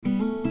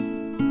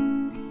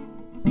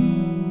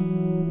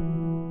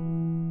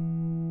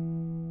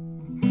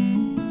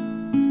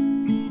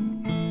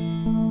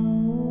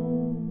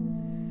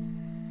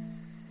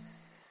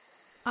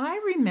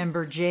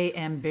remember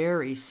J.M.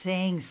 Barrie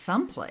saying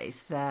someplace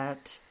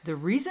that the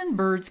reason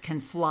birds can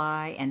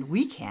fly and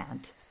we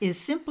can't is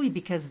simply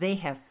because they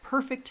have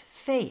perfect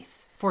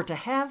faith. For to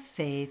have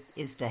faith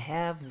is to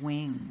have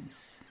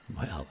wings.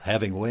 Well,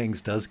 having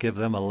wings does give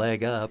them a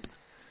leg up.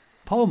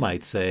 Poe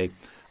might say,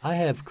 I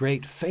have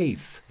great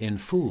faith in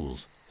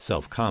fools.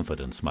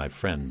 Self-confidence, my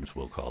friends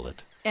will call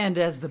it. And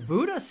as the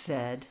Buddha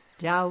said,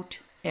 doubt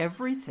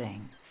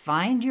everything.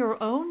 Find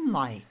your own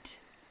light.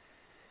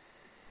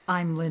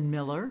 I'm Lynn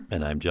Miller.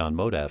 And I'm John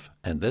Modaff,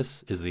 and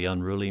this is The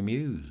Unruly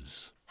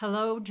Muse.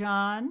 Hello,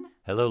 John.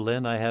 Hello,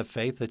 Lynn. I have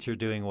faith that you're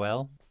doing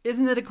well.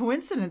 Isn't it a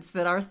coincidence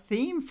that our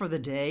theme for the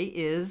day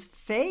is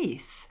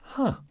faith?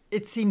 Huh.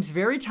 It seems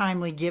very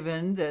timely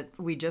given that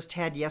we just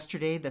had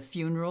yesterday the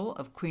funeral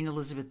of Queen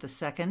Elizabeth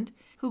II,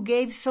 who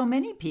gave so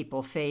many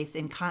people faith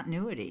in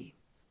continuity.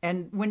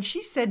 And when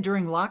she said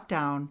during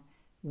lockdown,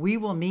 "We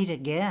will meet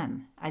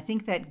again," I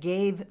think that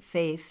gave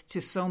faith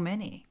to so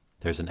many.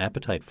 There's an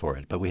appetite for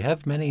it, but we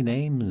have many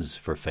names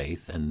for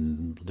faith,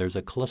 and there's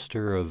a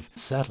cluster of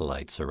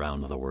satellites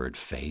around the word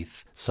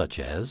faith, such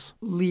as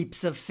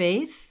leaps of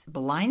faith,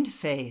 blind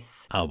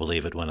faith, I'll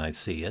believe it when I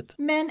see it,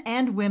 men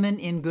and women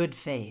in good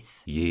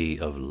faith, ye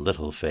of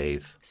little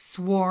faith,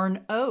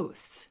 sworn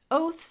oaths,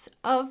 oaths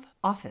of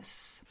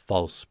office,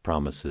 false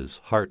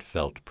promises,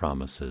 heartfelt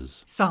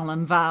promises,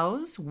 solemn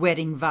vows,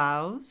 wedding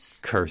vows,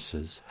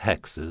 curses,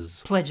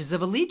 hexes, pledges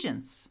of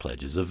allegiance,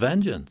 pledges of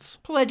vengeance,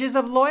 pledges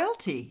of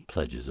loyalty,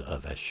 pledges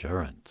of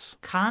assurance,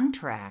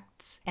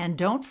 contracts, and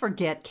don't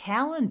forget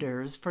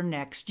calendars for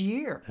next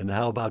year. And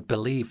how about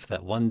belief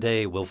that one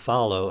day will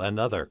follow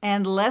another?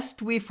 And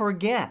lest we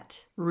forget,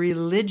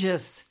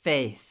 religious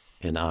faith,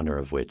 in honor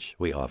of which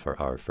we offer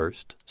our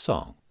first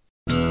song.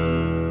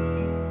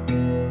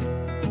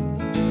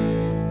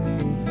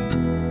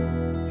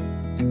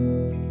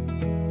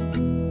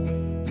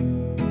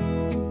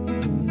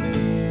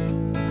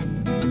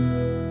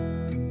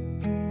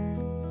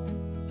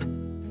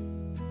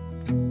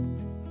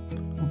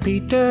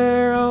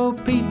 Peter, oh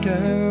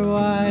Peter,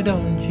 why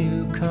don't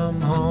you come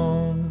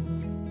home?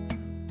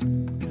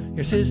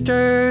 Your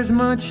sister's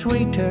much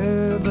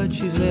sweeter, but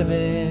she's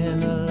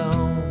living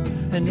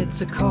alone. And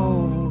it's a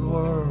cold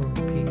world,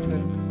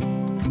 Peter,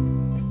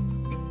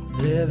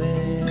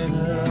 living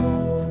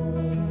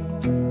alone.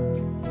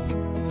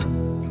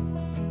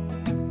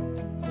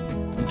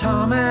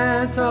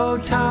 Thomas, oh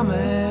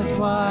Thomas,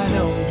 why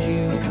don't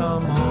you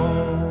come home?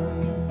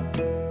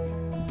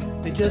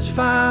 They just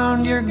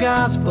found your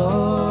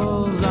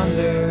Gospels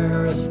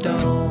under a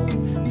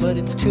stone, but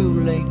it's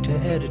too late to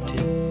edit it.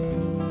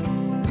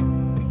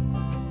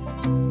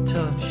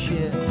 Tough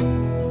shit.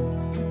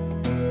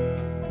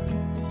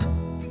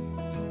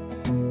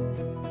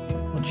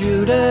 Well,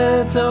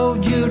 Judas, oh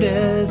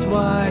Judas,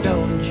 why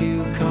don't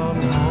you come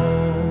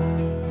home?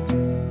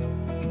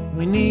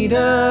 We need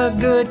a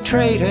good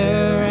traitor,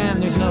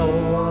 and there's no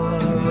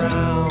one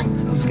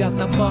around who's got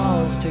the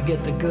balls to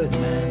get the good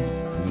man.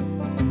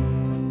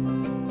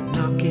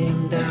 Knock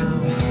him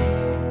down.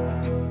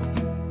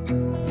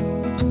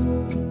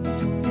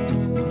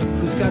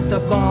 Who's got the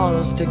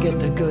balls to get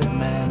the good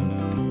man?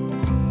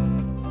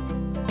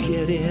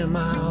 Get him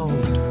out.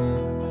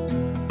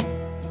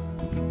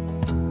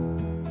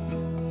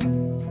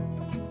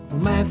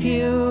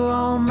 Matthew,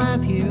 oh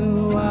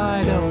Matthew,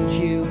 why don't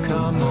you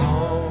come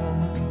home?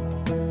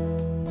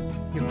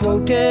 You're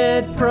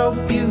quoted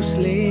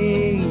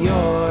profusely,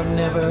 you're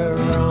never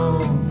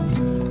wrong.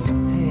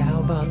 Hey, how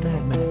about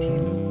that, Matthew?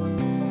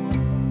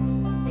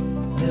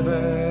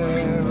 Never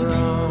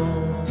wrong.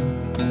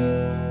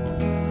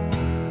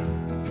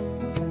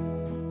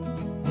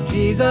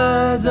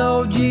 Jesus,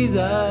 oh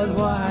Jesus,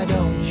 why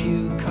don't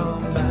you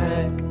come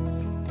back?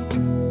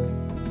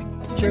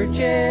 Church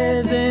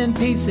is in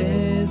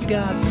pieces,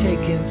 God's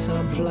taking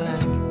some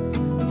flack,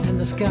 and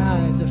the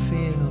skies are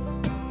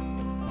filled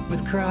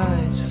with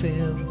cries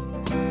filled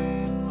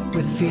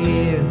with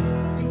fear.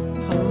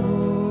 Oh,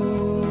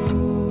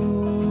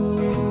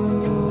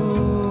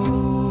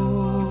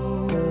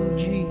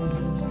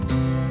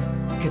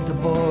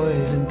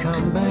 boys and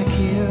come back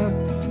here.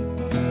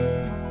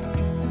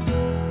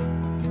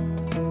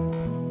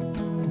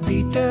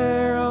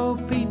 Peter, oh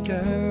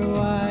Peter,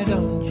 why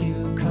don't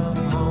you come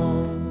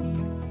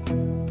home?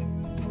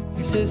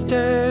 Your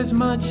sister's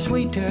much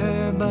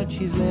sweeter, but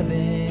she's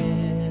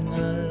living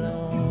alone.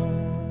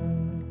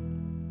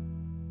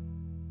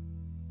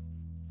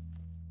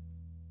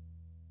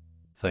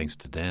 Thanks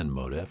to Dan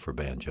Modaff for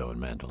banjo and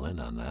mandolin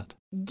on that.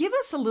 Give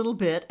us a little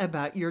bit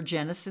about your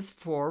genesis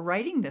for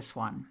writing this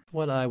one.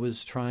 What I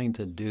was trying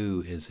to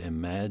do is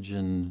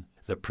imagine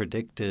the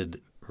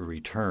predicted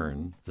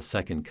return, the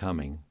second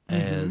coming,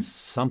 as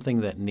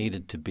something that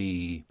needed to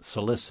be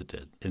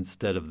solicited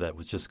instead of that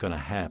was just going to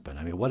happen.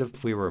 I mean, what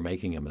if we were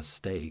making a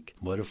mistake?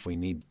 What if we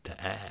need to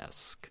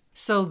ask?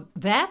 So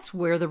that's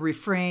where the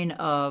refrain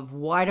of,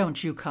 "Why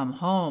don't you come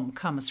home?"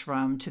 comes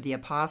from to the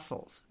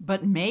apostles.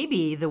 But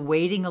maybe the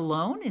waiting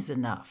alone is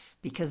enough,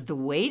 because the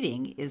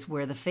waiting is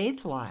where the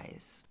faith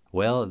lies.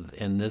 Well,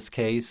 in this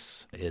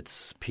case,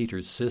 it's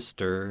Peter's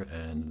sister,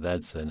 and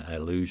that's an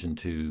allusion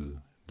to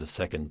the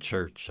second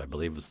church, I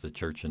believe it was the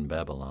church in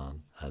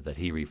Babylon, that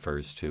he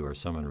refers to, or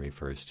someone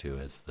refers to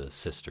as the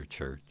sister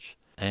church.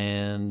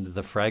 And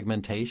the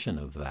fragmentation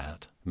of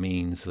that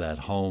means that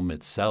home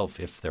itself,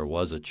 if there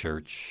was a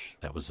church,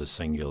 that was a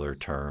singular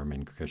term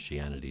in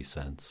Christianity's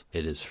sense,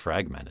 it is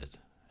fragmented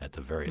at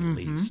the very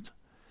least,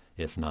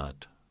 if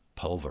not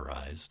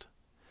pulverized.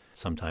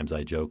 Sometimes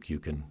I joke you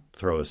can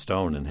throw a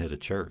stone and hit a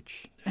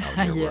church out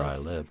here where I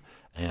live.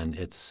 And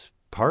it's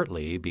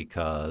partly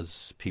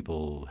because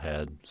people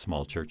had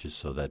small churches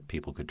so that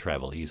people could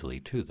travel easily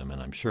to them,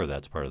 and I'm sure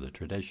that's part of the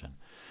tradition.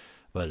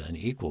 But an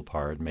equal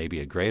part, maybe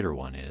a greater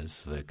one,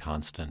 is the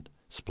constant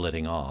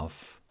splitting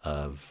off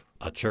of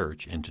a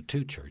church into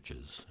two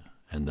churches,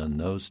 and then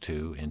those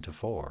two into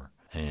four,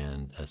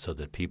 and so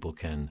that people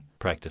can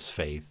practice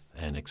faith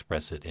and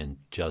express it in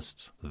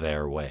just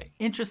their way.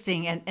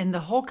 Interesting. And the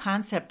whole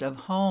concept of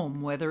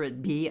home, whether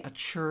it be a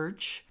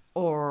church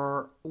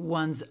or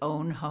one's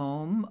own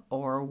home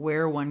or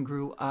where one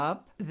grew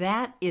up,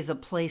 that is a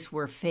place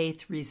where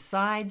faith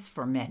resides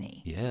for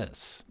many.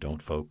 Yes.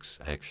 Don't folks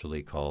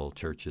actually call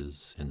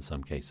churches, in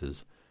some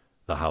cases,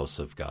 the house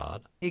of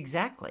God?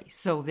 Exactly.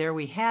 So there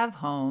we have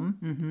home.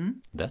 Mm-hmm.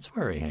 That's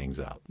where he hangs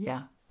out.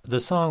 Yeah. The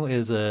song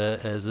is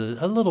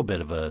a little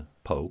bit of a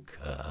poke,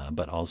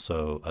 but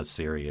also a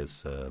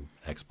serious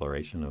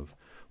exploration of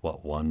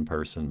what one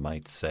person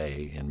might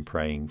say in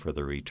praying for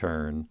the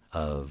return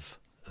of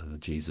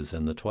Jesus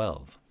and the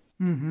 12.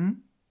 Mm-hmm.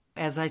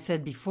 As I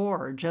said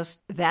before,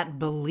 just that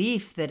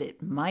belief that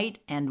it might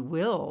and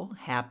will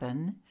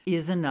happen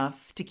is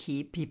enough to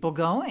keep people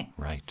going.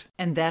 Right.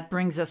 And that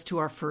brings us to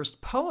our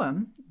first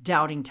poem,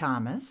 Doubting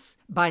Thomas,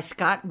 by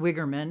Scott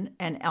Wigerman,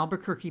 an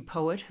Albuquerque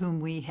poet whom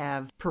we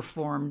have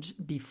performed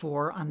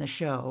before on the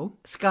show.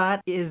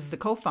 Scott is the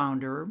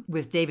co-founder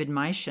with David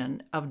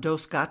Meishan of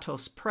Dos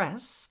Gatos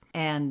Press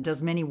and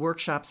does many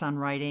workshops on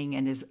writing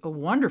and is a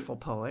wonderful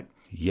poet.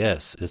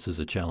 Yes, this is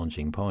a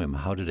challenging poem.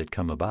 How did it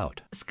come about?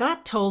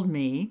 Scott told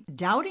me,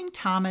 Doubting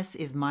Thomas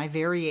is my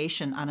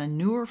variation on a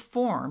newer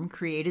form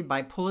created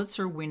by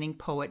Pulitzer-winning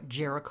poet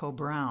Jericho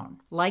Brown.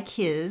 Like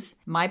his,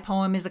 my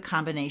poem is a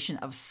combination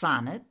of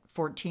sonnet,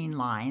 14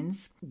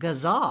 lines,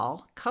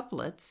 ghazal,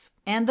 couplets,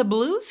 and the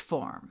blues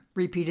form,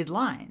 repeated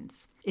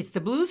lines. It's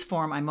the blues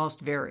form I most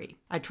vary.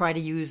 I try to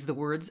use the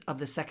words of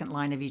the second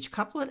line of each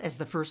couplet as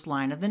the first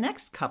line of the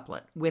next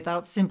couplet,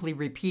 without simply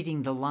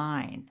repeating the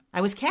line.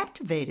 I was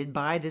captivated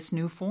by this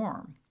new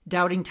form.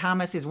 Doubting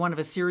Thomas is one of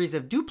a series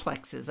of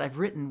duplexes I've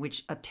written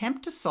which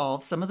attempt to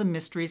solve some of the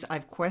mysteries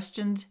I've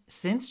questioned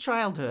since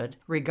childhood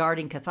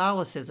regarding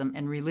Catholicism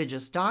and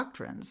religious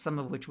doctrines, some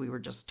of which we were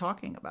just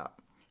talking about.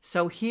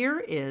 So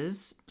here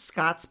is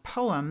Scott's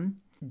poem,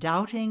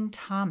 Doubting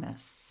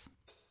Thomas.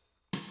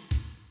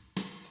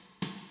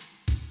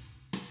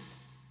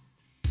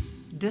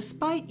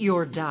 Despite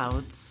your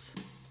doubts,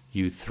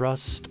 you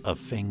thrust a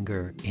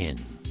finger in,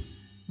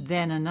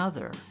 then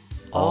another,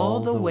 all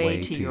the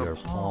way to your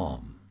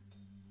palm.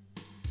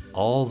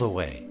 All the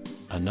way,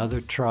 another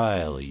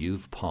trial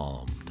you've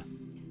palmed.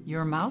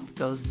 Your mouth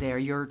goes there,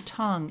 your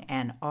tongue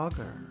an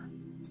auger.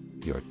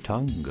 Your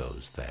tongue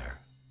goes there,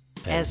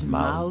 as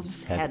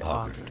mouths had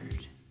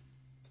augured.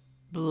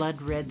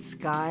 Blood-red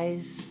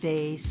skies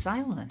stay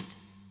silent.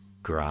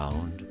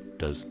 Ground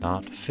does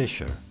not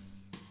fissure.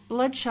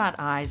 Bloodshot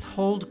eyes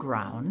hold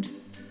ground.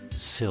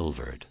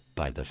 Silvered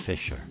by the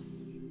fissure.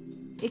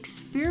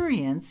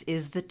 Experience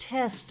is the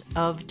test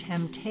of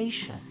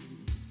temptation.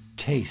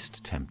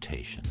 Taste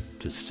temptation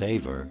to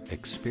savor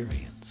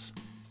experience.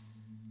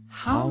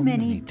 How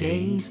many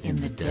days in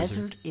the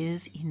desert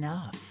is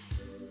enough?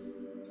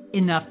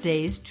 Enough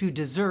days to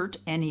desert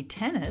any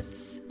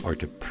tenets. Or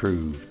to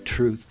prove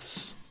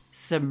truths.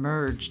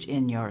 Submerged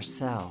in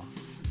yourself.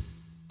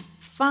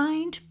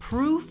 Find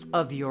proof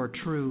of your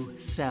true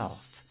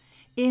self.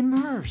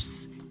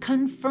 Immerse,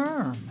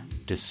 confirm.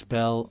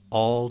 Dispel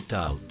all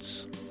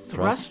doubts.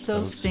 Thrust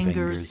those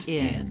fingers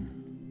in.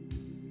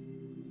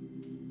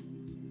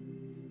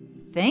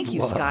 Thank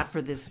you, Scott,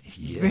 for this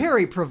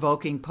very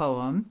provoking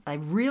poem. I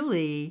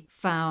really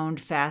found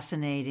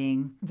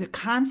fascinating the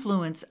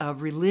confluence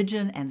of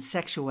religion and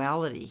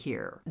sexuality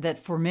here. That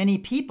for many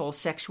people,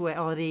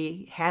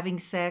 sexuality, having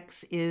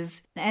sex,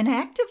 is an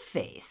act of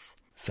faith.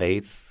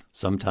 Faith,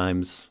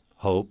 sometimes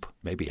hope,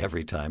 maybe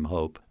every time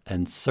hope,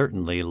 and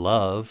certainly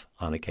love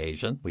on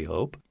occasion, we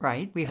hope.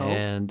 Right, we hope.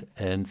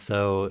 And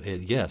so,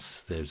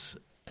 yes, there's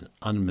an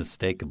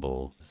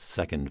unmistakable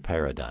second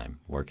paradigm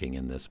working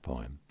in this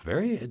poem.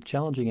 Very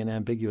challenging and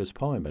ambiguous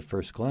poem at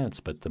first glance,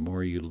 but the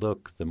more you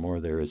look, the more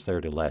there is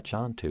there to latch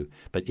onto.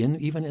 But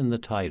even in the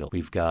title,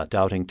 we've got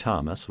Doubting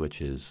Thomas,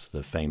 which is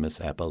the famous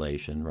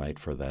appellation, right,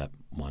 for that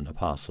one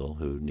apostle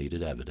who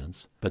needed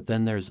evidence. But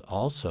then there's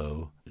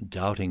also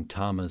Doubting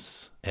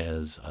Thomas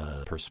as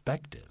a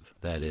perspective,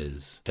 that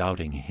is,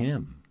 doubting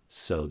him.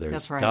 So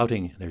there's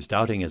doubting. There's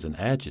doubting as an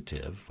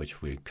adjective,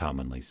 which we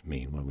commonly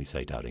mean when we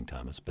say Doubting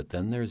Thomas. But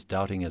then there's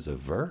doubting as a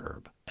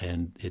verb,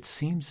 And it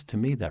seems to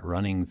me that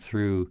running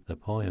through the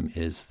poem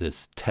is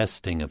this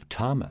testing of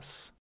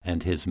Thomas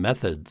and his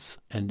methods,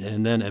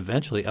 and then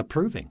eventually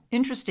approving.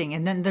 Interesting.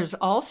 And then there's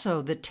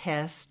also the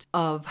test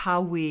of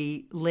how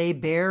we lay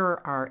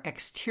bare our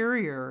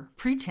exterior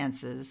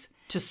pretenses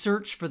to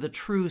search for the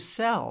true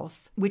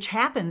self, which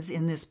happens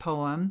in this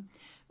poem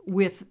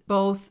with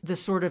both the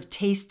sort of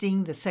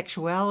tasting, the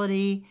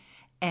sexuality,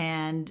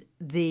 and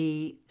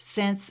the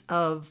sense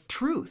of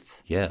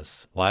truth.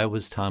 Yes. Why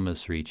was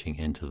Thomas reaching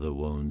into the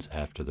wounds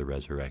after the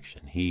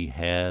resurrection? He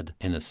had,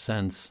 in a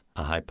sense,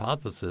 a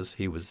hypothesis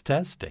he was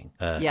testing.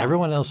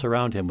 Everyone else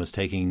around him was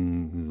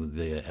taking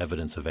the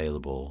evidence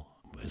available,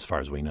 as far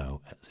as we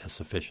know, as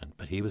sufficient.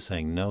 But he was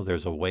saying, no,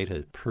 there's a way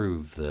to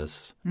prove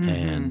this. Mm-hmm.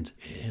 And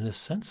in a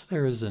sense,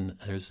 there's a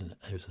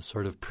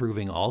sort of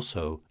proving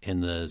also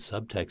in the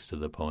subtext of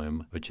the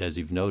poem, which, as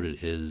you've noted,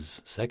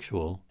 is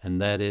sexual.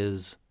 And that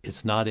is,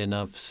 it's not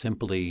enough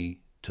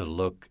simply to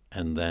look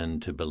and then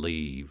to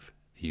believe.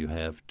 You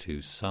have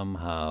to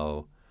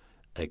somehow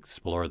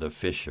explore the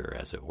fissure,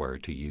 as it were,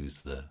 to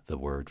use the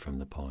word from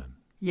the poem.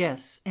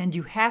 Yes, and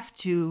you have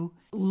to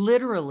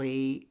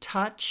literally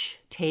touch,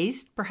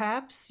 taste,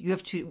 perhaps. You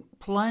have to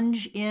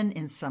plunge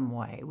in some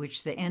way,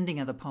 which the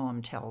ending of the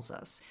poem tells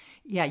us.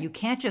 Yeah, you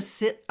can't just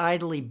sit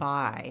idly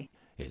by.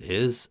 It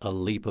is a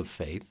leap of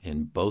faith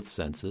in both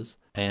senses,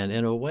 and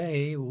in a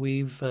way,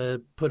 we've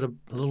put a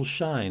little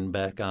shine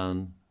back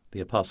on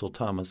the Apostle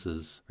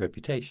Thomas's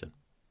reputation.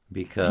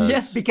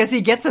 Because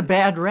he gets a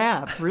bad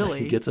rap, really.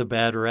 He gets a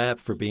bad rap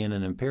for being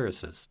an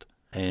empiricist,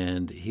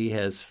 and he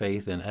has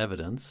faith in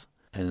evidence.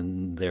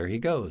 And there he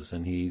goes,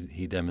 and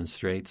he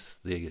demonstrates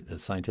the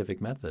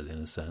scientific method, in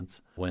a sense,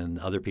 when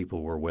other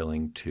people were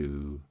willing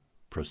to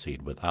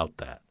proceed without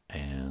that.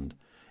 And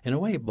in a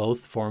way, both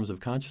forms of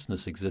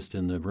consciousness exist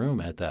in the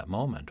room at that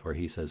moment, where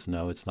he says,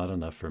 no, it's not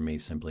enough for me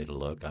simply to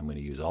look. I'm going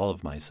to use all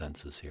of my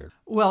senses here.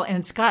 Well,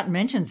 and Scott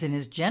mentions in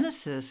his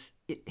Genesis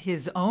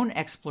his own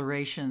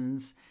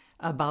explorations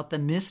about the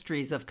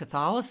mysteries of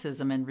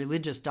Catholicism and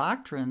religious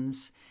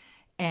doctrines.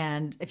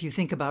 And if you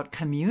think about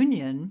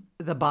communion,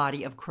 the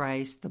body of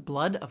Christ, the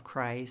blood of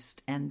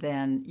Christ, and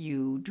then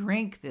you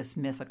drink this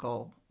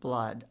mythical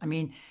blood. I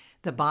mean,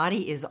 the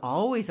body is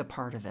always a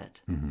part of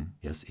it. Mm-hmm.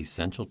 Yes,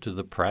 essential to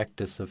the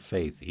practice of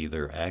faith,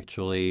 either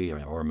actually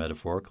or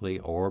metaphorically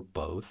or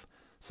both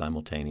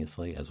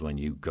simultaneously, as when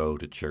you go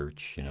to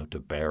church, to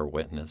bear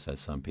witness, as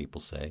some people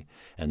say.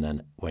 And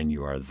then when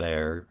you are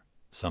there,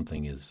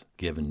 something is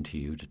given to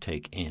you to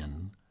take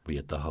in, be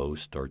it the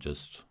host or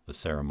just the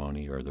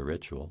ceremony or the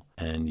ritual,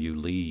 and you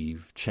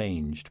leave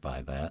changed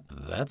by that.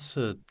 That's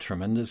a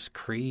tremendous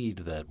creed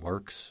that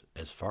works,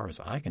 as far as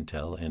I can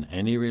tell, in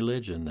any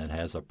religion that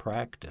has a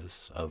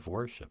practice of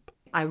worship.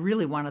 I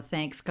really want to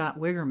thank Scott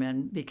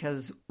Wigerman,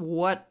 because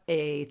what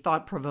a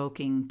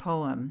thought-provoking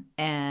poem,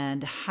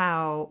 and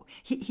how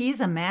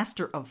he's a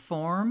master of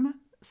form,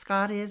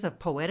 Scott is, of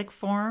poetic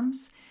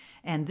forms,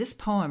 and this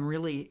poem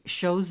really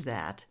shows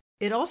that.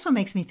 It also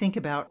makes me think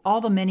about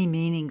all the many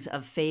meanings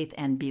of faith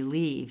and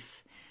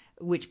belief,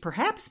 which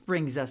perhaps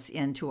brings us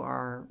into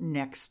our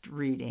next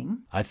reading.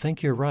 I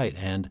think you're right,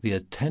 and the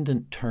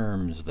attendant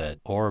terms that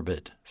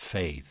orbit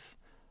faith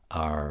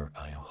are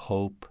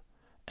hope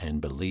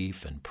and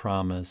belief and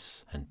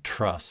promise and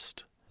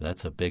trust.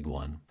 That's a big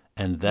one.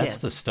 And that's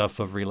the stuff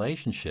of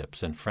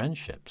relationships and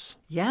friendships.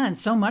 Yeah, and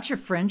so much of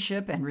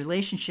friendship and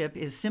relationship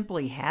is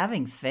simply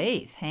having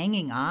faith,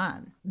 hanging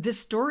on. This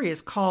story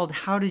is called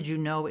How Did You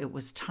Know It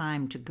Was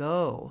Time to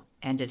Go?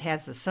 And it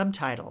has the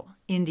subtitle,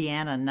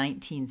 Indiana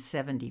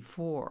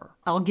 1974.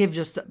 I'll give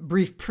just a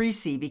brief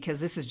précis because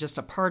this is just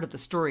a part of the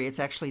story. It's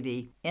actually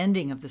the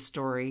ending of the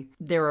story.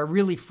 There are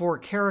really 4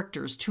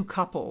 characters, 2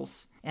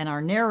 couples. And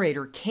our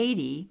narrator,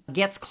 Katie,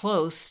 gets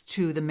close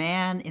to the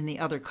man in the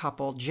other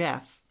couple,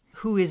 Jeff,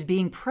 who is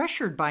being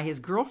pressured by his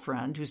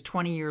girlfriend, who's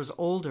 20 years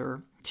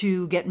older,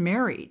 to get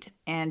married,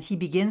 and he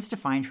begins to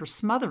find her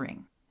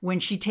smothering. When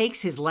she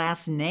takes his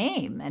last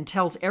name and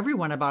tells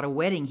everyone about a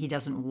wedding he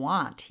doesn't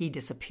want, he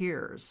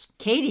disappears.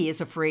 Katie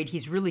is afraid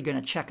he's really going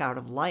to check out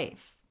of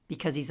life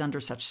because he's under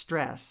such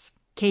stress.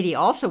 Katie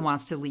also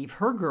wants to leave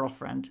her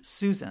girlfriend,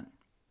 Susan.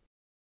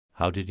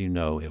 How Did You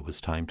Know It Was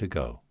Time to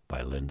Go?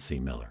 By Lynn C.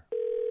 Miller.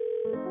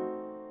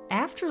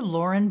 After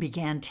Lauren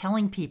began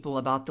telling people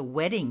about the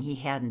wedding he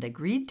hadn't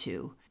agreed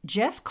to,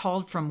 Jeff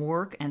called from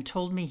work and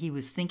told me he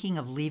was thinking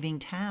of leaving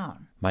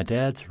town. My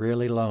dad's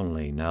really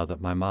lonely now that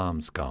my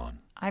mom's gone.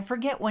 I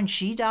forget when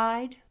she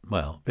died.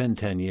 Well, been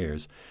 10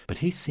 years, but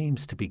he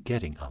seems to be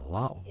getting a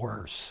lot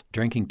worse.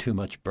 Drinking too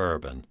much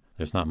bourbon.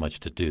 There's not much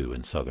to do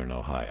in southern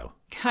Ohio.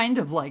 Kind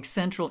of like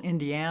central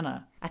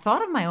Indiana. I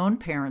thought of my own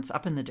parents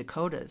up in the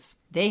Dakotas.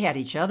 They had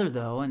each other,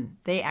 though, and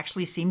they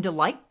actually seemed to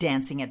like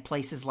dancing at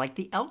places like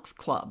the Elks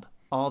Club.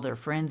 All their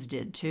friends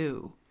did,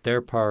 too.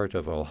 Their part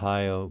of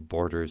Ohio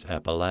borders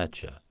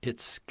Appalachia.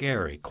 It's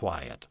scary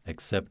quiet,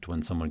 except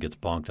when someone gets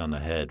bonked on the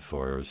head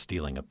for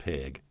stealing a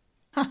pig.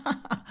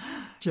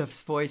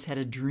 Jeff's voice had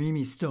a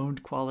dreamy,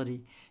 stoned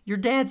quality. Your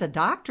dad's a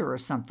doctor or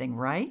something,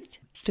 right?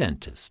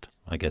 Dentist.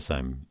 I guess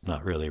I'm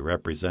not really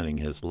representing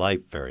his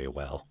life very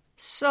well.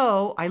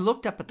 So I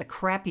looked up at the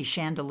crappy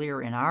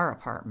chandelier in our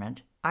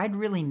apartment. I'd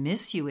really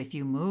miss you if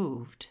you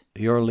moved.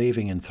 You're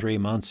leaving in 3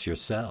 months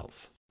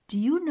yourself. Do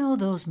you know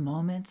those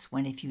moments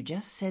when if you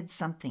just said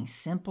something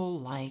simple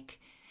like,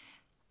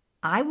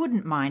 I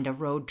wouldn't mind a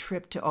road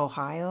trip to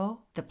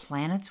Ohio, the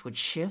planets would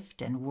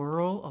shift and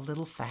whirl a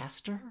little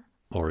faster?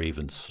 Or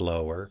even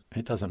slower.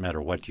 It doesn't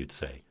matter what you'd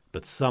say,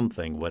 but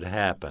something would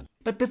happen.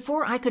 But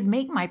before I could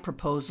make my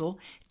proposal,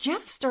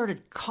 Jeff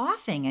started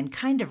coughing and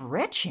kind of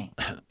retching.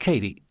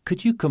 Katie,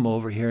 could you come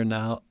over here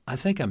now? I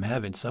think I'm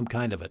having some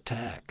kind of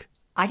attack.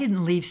 I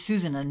didn't leave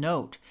Susan a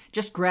note,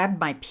 just grabbed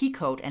my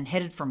peacoat and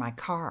headed for my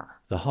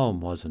car. The home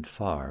wasn't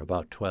far,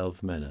 about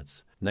 12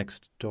 minutes.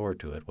 Next door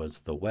to it was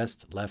the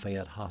West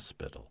Lafayette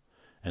Hospital.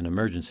 An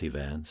emergency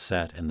van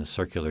sat in the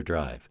circular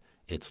drive,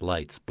 its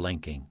lights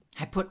blinking.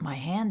 I put my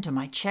hand to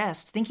my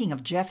chest, thinking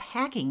of Jeff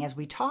hacking as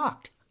we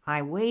talked.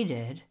 I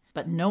waited,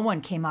 but no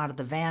one came out of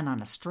the van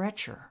on a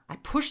stretcher. I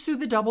pushed through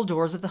the double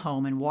doors of the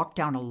home and walked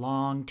down a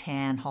long,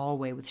 tan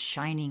hallway with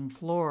shining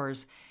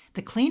floors.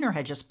 The cleaner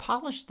had just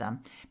polished them,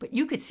 but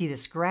you could see the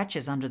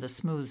scratches under the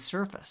smooth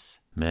surface.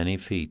 Many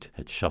feet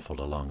had shuffled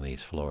along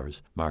these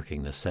floors,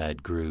 marking the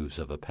sad grooves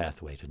of a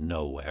pathway to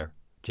nowhere.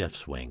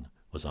 Jeff's wing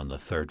was on the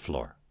 3rd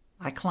floor.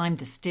 I climbed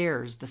the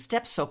stairs, the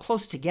steps so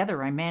close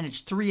together I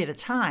managed 3 at a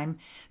time,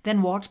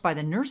 then walked by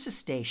the nurse's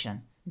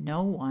station.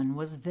 No one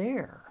was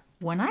there.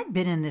 When I'd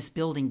been in this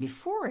building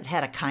before, it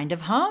had a kind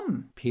of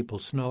hum. People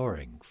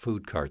snoring,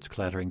 food carts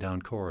clattering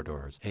down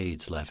corridors,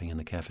 aides laughing in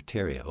the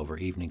cafeteria over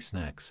evening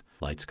snacks,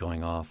 lights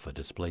going off, a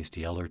displaced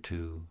yell or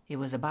two. It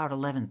was about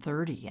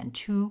 11:30 and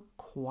too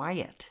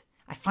quiet.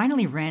 I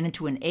finally ran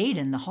into an aide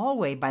in the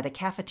hallway by the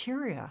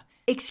cafeteria.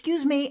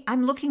 Excuse me,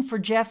 I'm looking for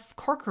Jeff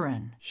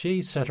Corcoran.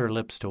 She set her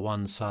lips to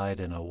one side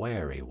in a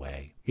wary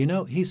way. You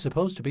know, he's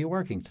supposed to be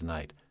working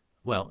tonight.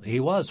 Well, he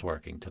was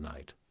working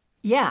tonight.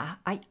 Yeah,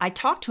 I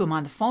talked to him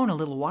on the phone a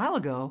little while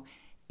ago.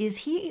 Is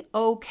he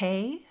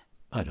okay?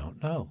 I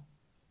don't know.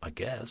 I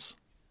guess.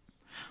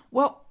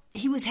 Well,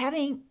 he was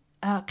having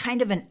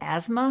kind of an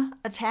asthma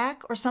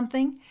attack or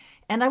something,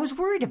 and I was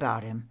worried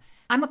about him.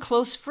 I'm a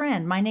close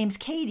friend. My name's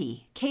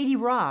Katie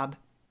Robb.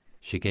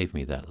 She gave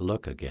me that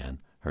look again,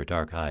 her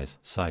dark eyes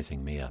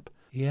sizing me up.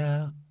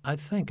 Yeah, I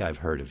think I've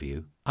heard of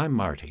you. I'm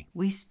Marty.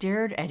 We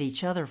stared at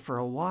each other for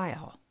a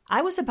while.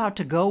 I was about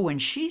to go when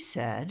she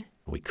said,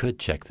 We could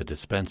check the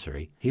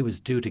dispensary. He was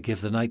due to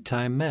give the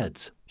nighttime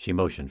meds. She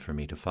motioned for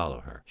me to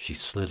follow her. She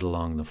slid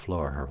along the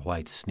floor, her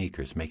white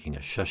sneakers making a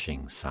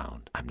shushing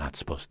sound. I'm not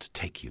supposed to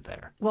take you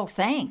there. Well,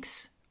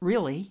 thanks.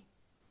 Really.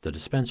 The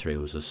dispensary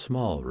was a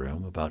small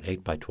room, about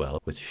 8 by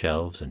 12, with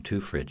shelves and 2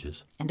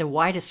 fridges. And a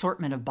wide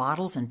assortment of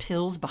bottles and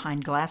pills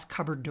behind glass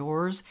cupboard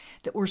doors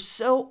that were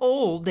so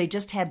old they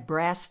just had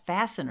brass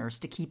fasteners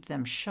to keep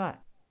them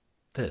shut.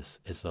 This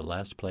is the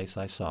last place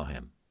I saw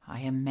him.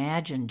 I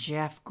imagined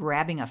Jeff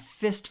grabbing a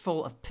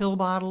fistful of pill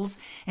bottles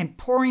and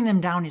pouring them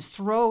down his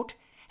throat,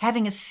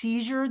 having a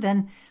seizure,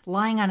 then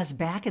lying on his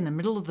back in the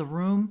middle of the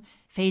room,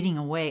 fading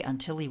away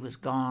until he was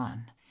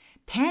gone.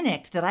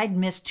 Panicked that I'd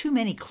missed too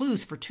many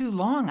clues for too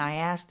long, I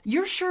asked,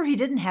 You're sure he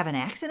didn't have an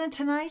accident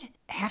tonight?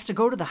 Have to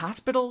go to the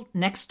hospital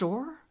next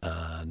door?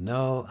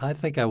 No, I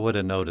think I would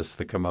have noticed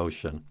the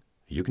commotion.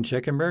 You can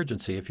check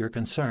emergency if you're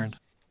concerned.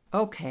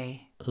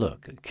 Okay.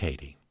 Look,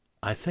 Katie,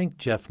 I think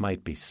Jeff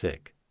might be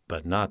sick,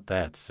 but not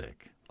that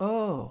sick.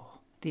 Oh,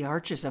 the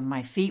arches of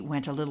my feet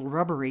went a little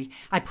rubbery.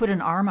 I put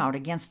an arm out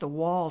against the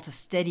wall to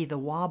steady the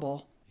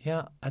wobble.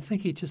 Yeah, I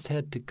think he just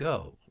had to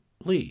go.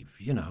 Leave,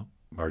 you know.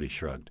 Marty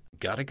shrugged.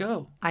 Gotta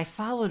go. I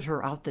followed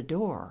her out the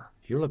door.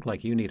 You look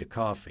like you need a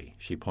coffee.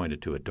 She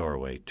pointed to a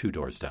doorway 2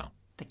 doors down.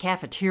 The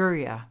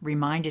cafeteria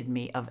reminded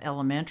me of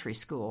elementary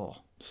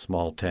school.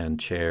 Small tan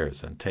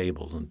chairs and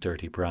tables and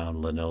dirty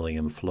brown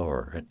linoleum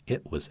floor, and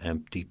it was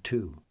empty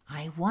too.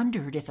 I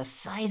wondered if a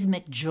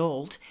seismic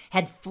jolt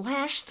had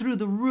flashed through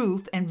the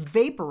roof and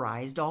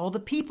vaporized all the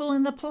people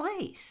in the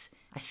place.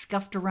 I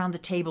scuffed around the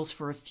tables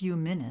for a few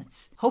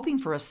minutes, hoping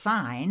for a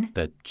sign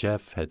that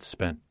Jeff had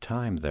spent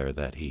time there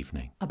that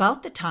evening.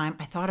 About the time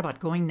I thought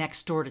about going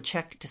next door to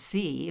check to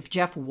see if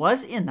Jeff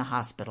was in the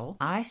hospital,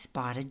 I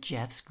spotted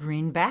Jeff's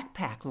green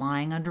backpack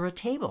lying under a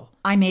table.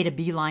 I made a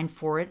beeline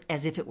for it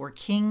as if it were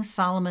King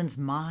Solomon's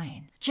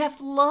mine.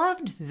 Jeff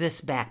loved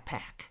this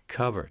backpack.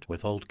 Covered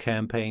with old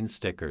campaign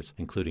stickers,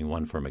 including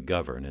one for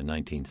McGovern in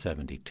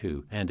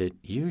 1972, and it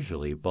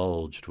usually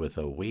bulged with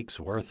a week's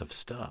worth of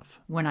stuff.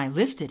 When I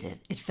lifted it,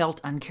 it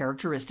felt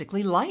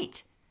uncharacteristically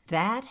light.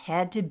 That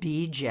had to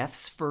be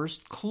Jeff's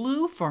first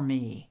clue for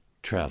me.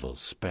 Travel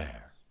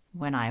spare.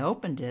 When I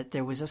opened it,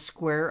 there was a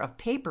square of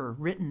paper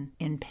written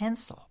in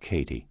pencil.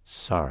 Katie,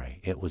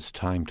 sorry, it was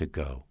time to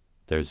go.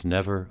 There's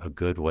never a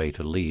good way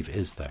to leave,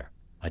 is there?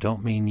 I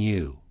don't mean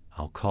you.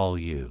 I'll call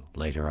you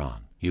later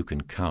on. You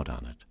can count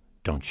on it.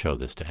 Don't show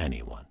this to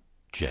anyone.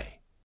 Jay.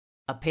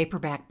 A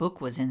paperback book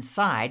was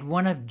inside,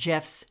 one of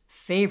Jeff's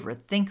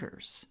favorite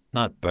thinkers.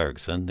 Not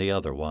Bergson, the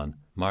other one.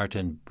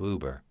 Martin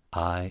Buber.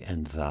 I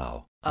and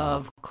Thou.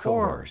 Of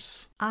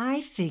course.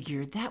 I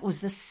figured that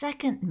was the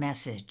second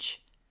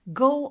message.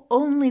 Go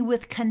only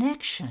with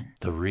connection.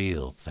 The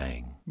real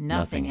thing.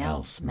 Nothing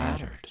else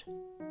mattered.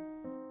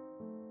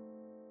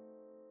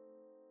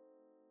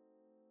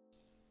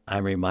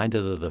 I'm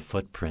reminded of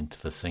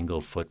the single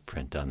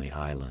footprint on the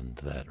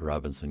island that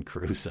Robinson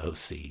Crusoe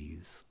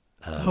sees.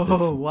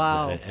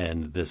 Wow.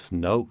 And this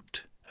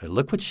note.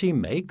 Look what she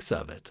makes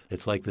of it.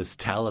 It's like this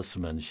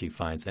talisman she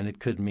finds, and it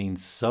could mean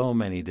so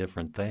many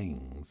different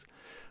things.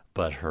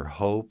 But her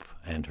hope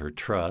and her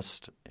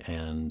trust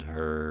and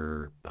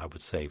her, I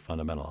would say,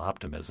 fundamental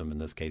optimism in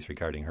this case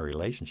regarding her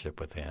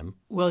relationship with him.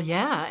 Well,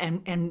 yeah,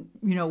 and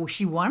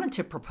she wanted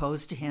to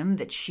propose to him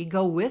that she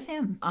go with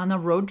him on the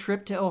road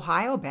trip to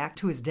Ohio back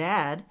to his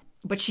dad,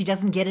 but she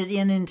doesn't get it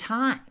in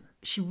time.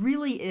 She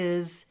really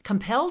is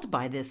compelled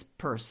by this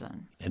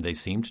person. And they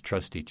seem to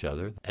trust each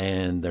other,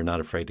 and they're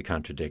not afraid to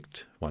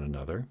contradict one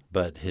another.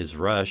 But his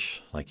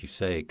rush, like you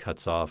say,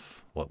 cuts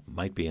off what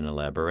might be an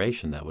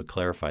elaboration that would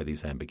clarify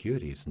these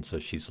ambiguities. And so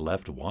she's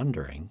left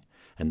wondering.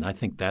 And I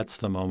think that's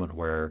the moment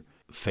where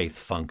faith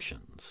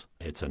functions.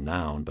 It's a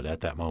noun, but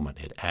at that moment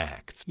it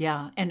acts.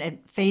 Yeah, and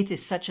faith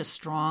is such a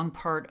strong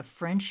part of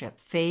friendship.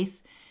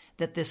 Faith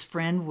that this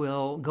friend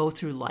will go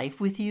through life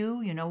with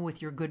you,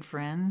 with your good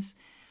friends,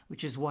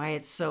 which is why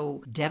it's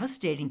so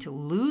devastating to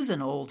lose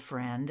an old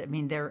friend. I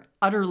mean, they're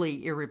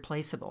utterly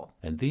irreplaceable.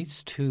 And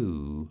these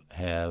two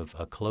have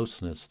a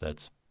closeness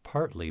that's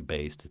partly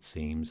based, it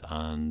seems,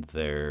 on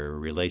their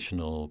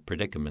relational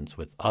predicaments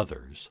with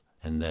others,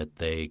 and that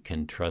they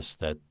can trust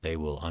that they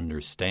will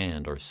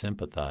understand or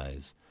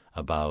sympathize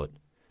about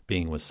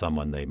being with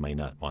someone they may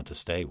not want to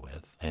stay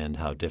with, and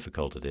how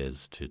difficult it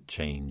is to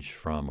change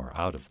from or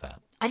out of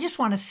that. I just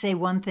want to say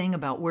one thing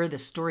about where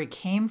this story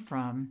came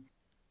from.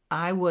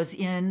 I was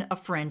in a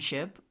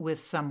friendship with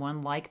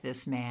someone like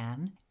this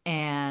man,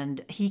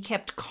 and he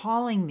kept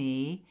calling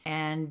me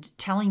and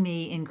telling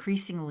me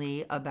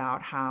increasingly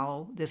about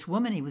how this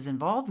woman he was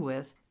involved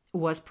with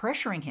was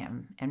pressuring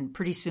him. And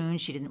pretty soon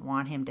she didn't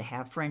want him to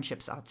have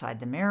friendships outside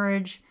the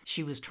marriage.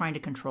 She was trying to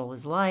control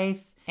his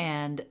life.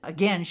 And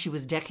again, she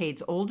was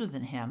decades older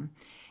than him,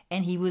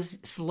 and he was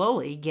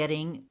slowly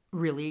getting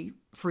really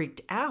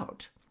freaked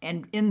out.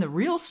 And in the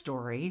real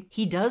story,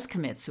 he does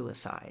commit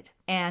suicide.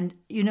 And,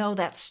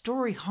 that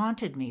story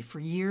haunted me for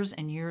years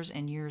and years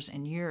and years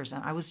and years.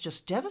 And I was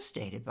just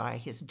devastated by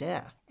his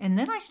death. And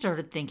then I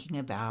started thinking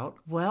about,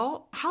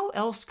 well, how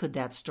else could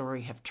that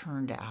story have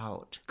turned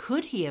out?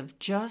 Could he have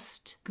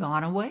just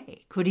gone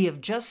away? Could he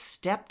have just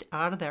stepped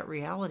out of that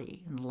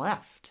reality and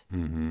left?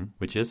 Mm-hmm.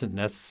 Which isn't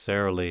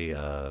necessarily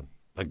a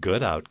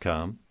good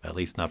outcome, at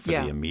least not for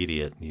the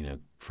immediate,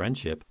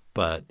 friendship.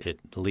 But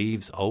it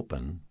leaves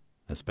open,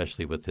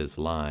 especially with his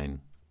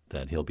line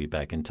that he'll be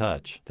back in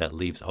touch, that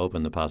leaves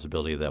open the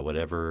possibility that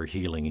whatever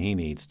healing he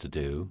needs to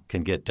do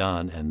can get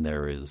done, and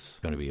there is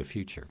going to be a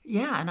future.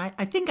 Yeah, and I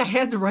think I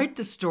had to write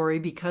the story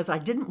because I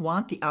didn't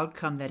want the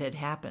outcome that had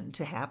happened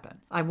to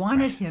happen. I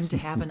wanted him to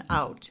have an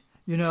out,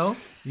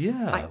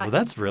 Yeah, well,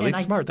 that's really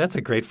smart. That's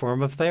a great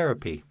form of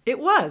therapy. It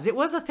was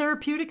a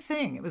therapeutic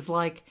thing. It was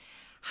like,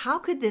 how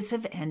could this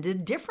have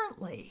ended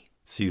differently?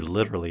 So you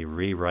literally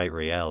rewrite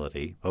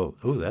reality. Oh,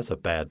 that's a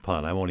bad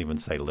pun. I won't even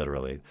say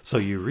literally. So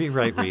you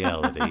rewrite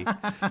reality,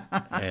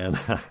 and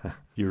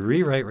you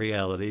rewrite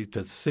reality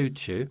to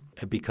suit you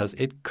because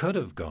it could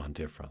have gone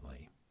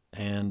differently.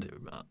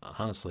 And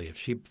honestly, if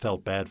she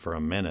felt bad for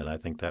a minute, I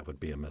think that would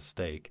be a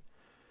mistake.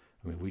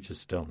 I mean, we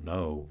just don't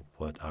know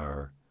what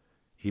our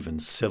even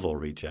civil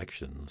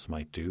rejections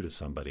might do to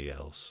somebody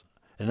else.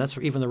 And that's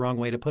even the wrong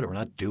way to put it. We're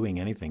not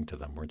doing anything to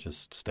them. We're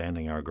just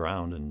standing our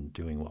ground and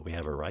doing what we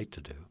have a right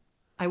to do.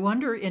 I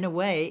wonder, in a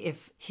way,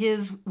 if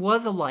his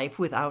was a life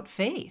without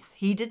faith.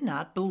 He did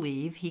not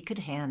believe he could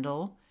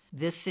handle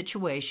this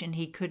situation.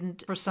 He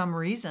couldn't, for some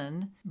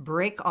reason,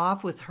 break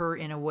off with her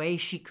in a way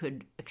she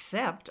could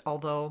accept,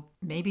 although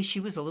maybe she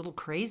was a little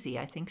crazy.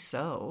 I think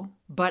so.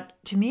 But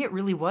to me, it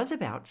really was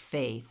about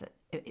faith.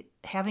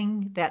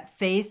 Having that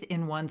faith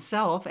in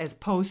oneself, as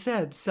Poe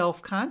said,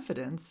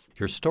 self-confidence.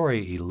 Your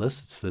story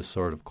elicits this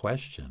sort of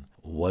question.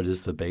 What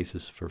is the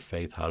basis for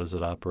faith? How does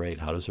it operate?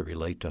 How does it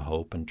relate to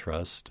hope and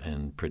trust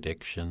and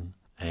prediction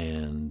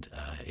and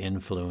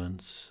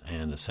influence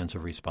and a sense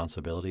of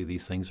responsibility?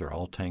 These things are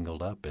all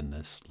tangled up in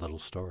this little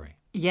story.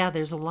 Yeah,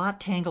 there's a lot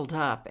tangled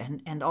up,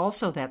 and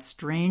also that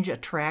strange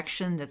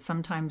attraction that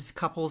sometimes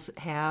couples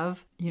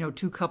have.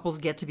 Two couples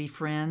get to be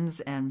friends,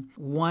 and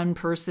one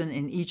person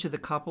in each of the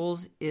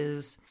couples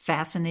is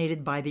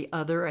fascinated by the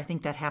other. I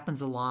think that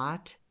happens a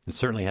lot. It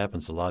certainly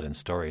happens a lot in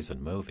stories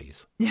and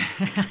movies.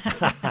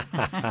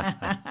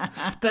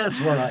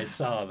 That's where I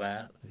saw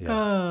that.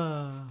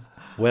 Yeah.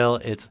 Well,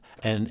 it's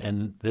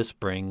and this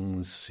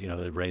brings,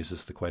 it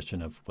raises the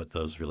question of what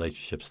those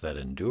relationships that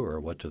endure,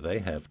 what do they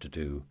have to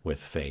do with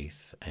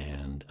faith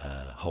and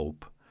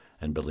hope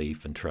and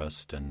belief and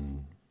trust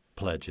and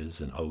pledges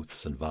and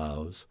oaths and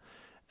vows,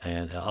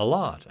 and a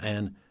lot.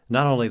 And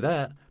not only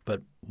that,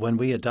 but when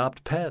we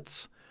adopt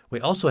pets,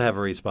 we also have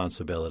a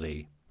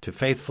responsibility to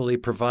faithfully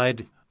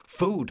provide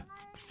food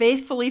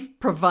Faithfully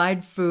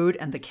provide food,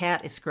 and the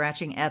cat is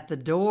scratching at the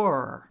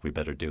door. We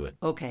better do it.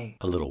 Okay,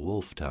 A Little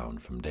Wolf Town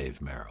from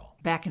Dave Merrill.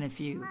 back in a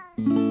few.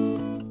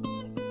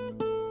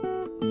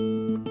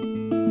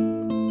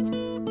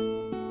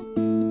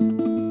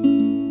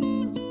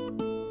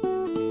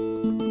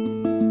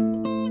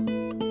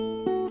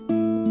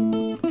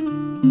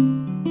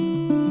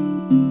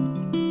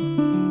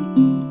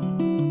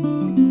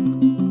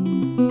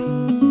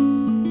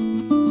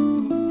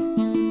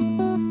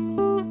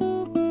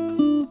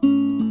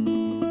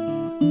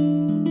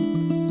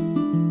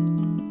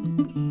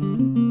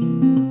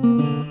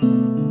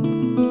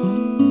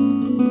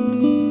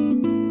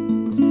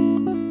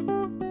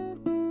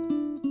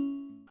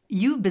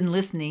 You've been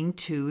listening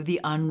to The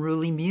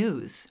Unruly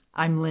Muse.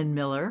 I'm Lynn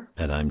Miller.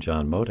 And I'm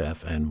John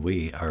Modaff, and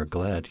we are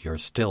glad you're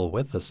still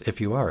with us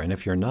if you are. And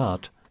if you're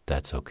not,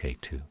 that's okay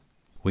too.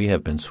 We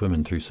have been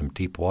swimming through some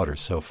deep water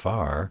so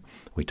far.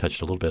 We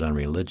touched a little bit on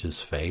religious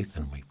faith,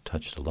 and we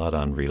touched a lot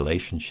on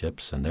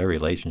relationships and their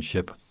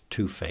relationship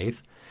to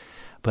faith.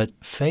 But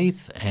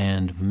faith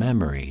and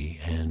memory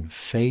and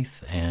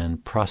faith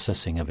and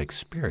processing of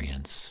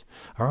experience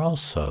are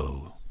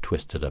also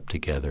twisted up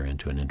together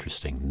into an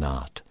interesting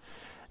knot.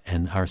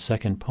 And our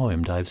second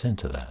poem dives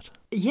into that.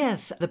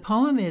 Yes, the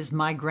poem is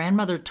My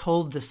Grandmother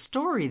Told the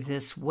Story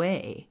This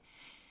Way.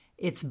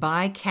 It's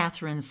by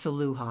Catherine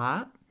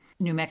Saluja,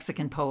 New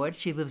Mexican poet.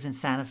 She lives in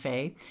Santa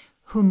Fe,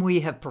 whom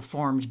we have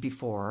performed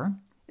before.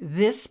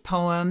 This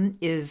poem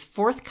is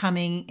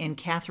forthcoming in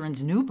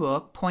Catherine's new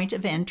book, Point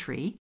of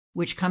Entry,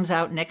 which comes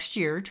out next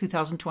year,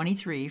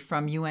 2023,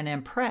 from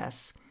UNM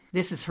Press.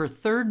 This is her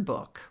third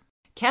book.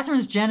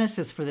 Catherine's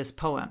genesis for this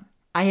poem.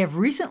 I have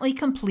recently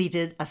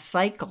completed a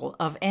cycle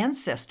of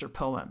ancestor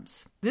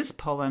poems. This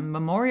poem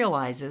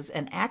memorializes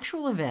an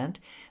actual event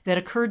that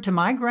occurred to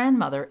my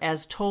grandmother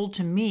as told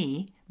to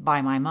me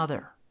by my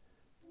mother.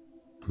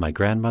 My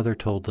Grandmother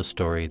Told the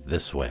Story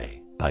This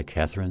Way by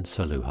Catherine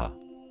Saluja.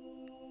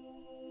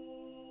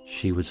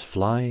 She was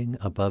flying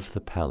above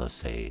the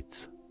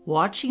Palisades.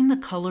 Watching the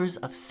colors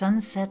of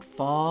sunset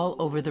fall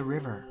over the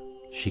river.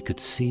 She could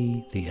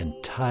see the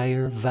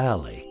entire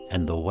valley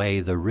and the way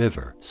the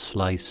river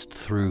sliced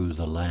through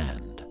the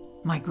land.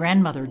 My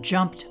grandmother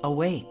jumped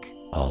awake.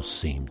 All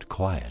seemed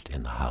quiet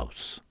in the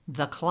house.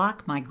 The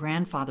clock my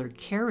grandfather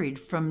carried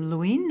from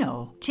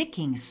Luino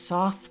ticking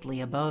softly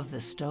above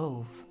the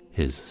stove.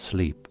 His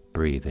sleep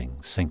breathing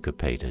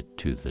syncopated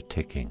to the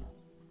ticking.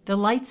 The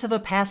lights of a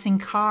passing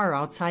car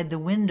outside the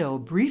window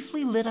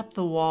briefly lit up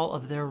the wall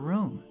of their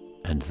room.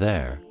 And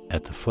there,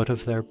 at the foot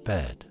of their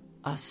bed,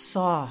 a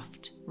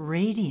soft,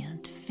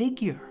 radiant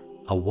figure.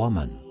 A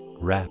woman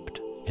wrapped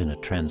in a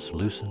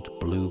translucent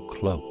blue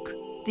cloak.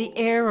 The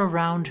air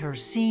around her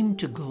seemed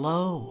to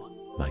glow.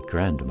 My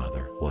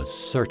grandmother was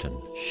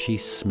certain she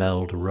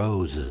smelled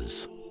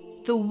roses.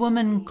 The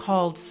woman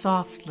called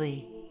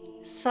softly,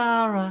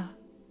 "Sarah,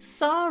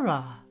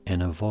 Sarah,"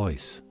 in a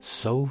voice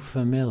so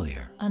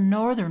familiar. A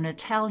northern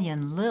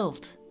Italian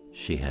lilt.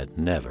 She had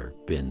never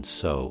been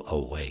so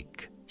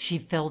awake. She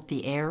felt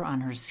the air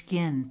on her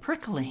skin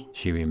prickling.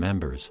 She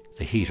remembers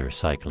the heater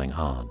cycling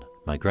on,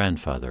 my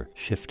grandfather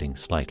shifting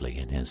slightly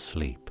in his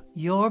sleep.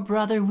 Your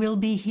brother will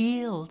be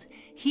healed.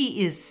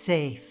 He is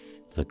safe,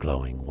 the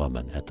glowing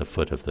woman at the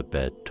foot of the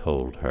bed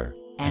told her.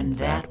 And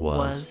that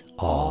was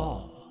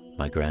all.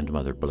 My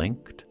grandmother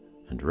blinked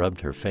and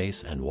rubbed her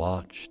face and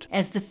watched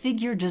as the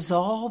figure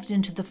dissolved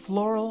into the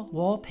floral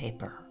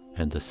wallpaper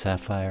and the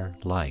sapphire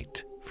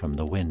light from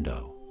the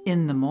window.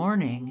 In the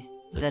morning,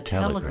 the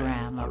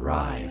telegram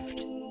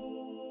arrived.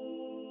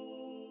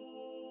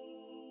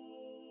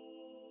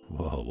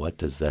 Whoa, what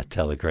does that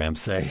telegram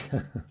say?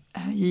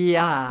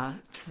 Yeah,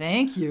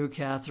 thank you,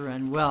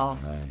 Catherine. Well,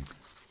 Right.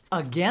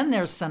 Again,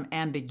 there's some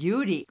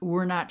ambiguity.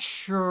 We're not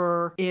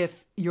sure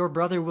if your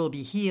brother will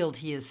be healed,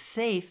 he is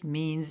safe,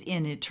 means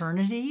in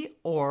eternity,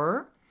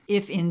 or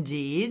if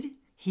indeed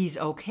he's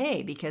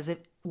okay. Because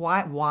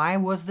why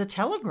was the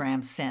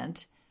telegram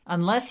sent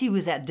unless he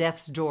was at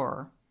death's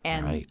door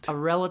and Right. a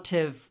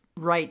relative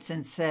writes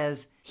and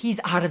says,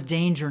 he's out of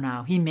danger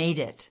now, he made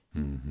it.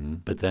 Mm-hmm.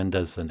 But then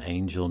does an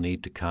angel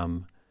need to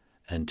come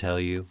and tell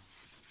you?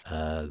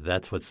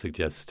 That's what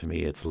suggests to me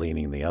it's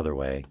leaning the other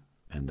way.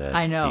 And that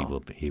I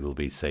know. he will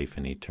be safe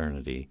in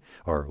eternity,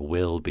 or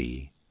will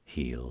be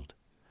healed.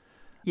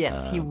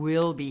 Yes, he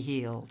will be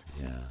healed.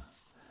 Yeah,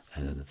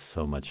 and it's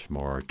so much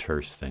more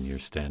terse than your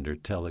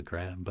standard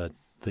telegram. But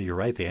you're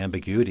right, the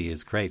ambiguity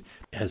is great.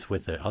 As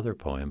with the other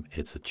poem,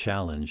 it's a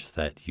challenge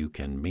that you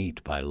can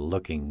meet by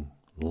looking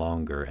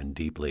longer and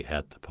deeply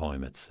at the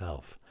poem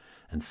itself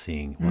and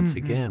seeing, once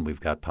again, we've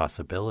got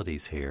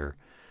possibilities here.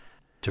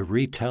 To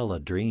retell a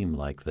dream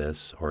like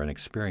this or an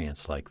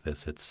experience like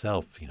this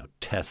itself,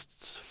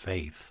 tests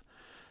faith.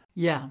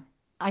 Yeah.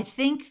 I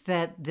think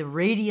that the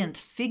radiant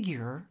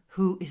figure,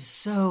 who is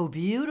so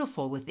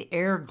beautiful with the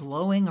air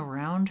glowing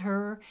around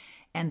her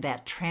and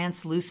that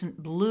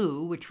translucent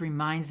blue, which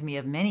reminds me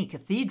of many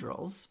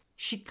cathedrals,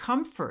 she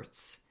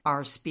comforts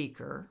our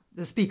speaker,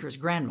 the speaker's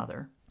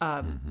grandmother,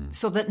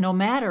 so that no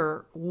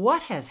matter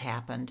what has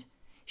happened,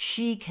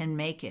 she can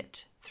make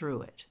it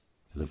through it.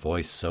 The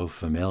voice so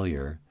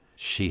familiar,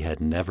 she had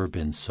never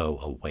been so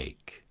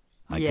awake.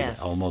 I Yes.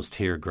 could almost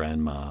hear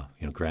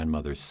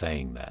grandmother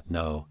saying that.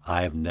 No,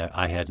 I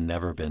had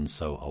never been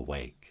so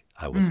awake.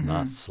 I was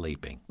not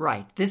sleeping.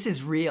 Right. This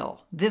is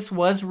real. This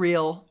was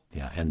real.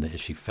 Yeah, and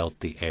she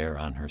felt the air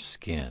on her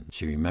skin.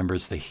 She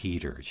remembers the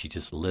heater. She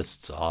just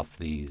lists off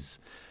these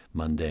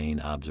mundane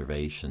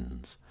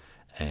observations,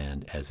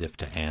 and as if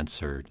to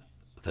answer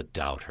the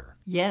doubter.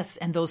 Yes,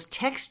 and those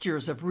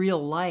textures of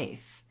real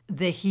life,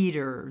 the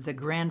heater, the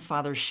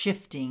grandfather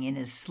shifting in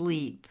his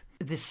sleep,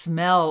 the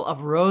smell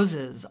of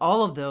roses,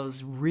 all of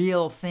those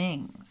real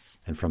things.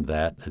 And from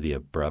that, the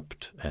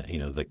abrupt,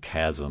 the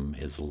chasm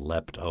is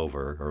leapt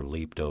over,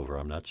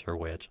 I'm not sure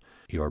which.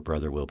 Your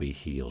brother will be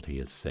healed, he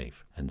is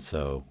safe. And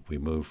so we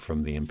move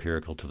from the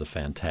empirical to the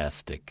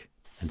fantastic.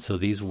 And so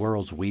these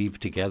worlds weave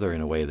together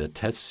in a way that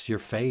tests your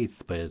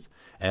faith, but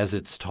as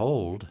it's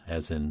told,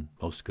 as in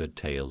most good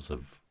tales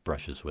of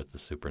brushes with the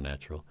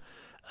supernatural,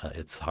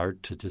 it's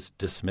hard to just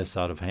dismiss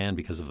out of hand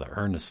because of the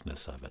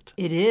earnestness of it.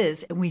 It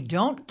is, and we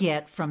don't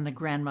get from the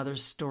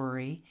grandmother's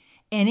story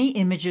any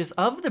images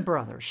of the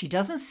brother. She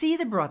doesn't see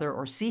the brother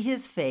or see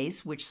his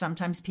face, which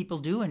sometimes people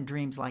do in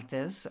dreams like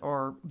this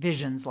or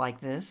visions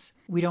like this.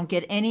 We don't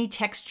get any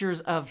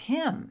textures of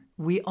him.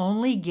 We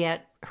only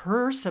get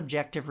her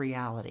subjective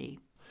reality.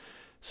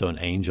 So an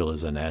angel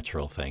is a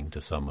natural thing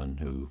to someone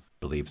who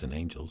believes in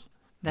angels.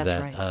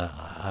 That's right.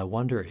 I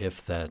wonder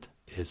if that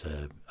is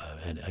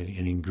an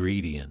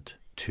ingredient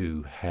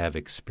to have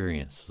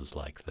experiences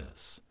like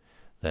this,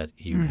 that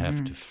you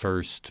have to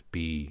first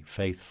be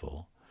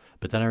faithful.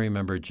 But then I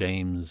remember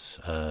James'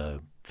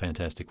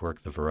 fantastic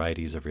work, The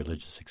Varieties of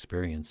Religious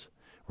Experience,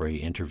 where he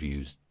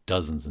interviews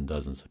dozens and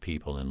dozens of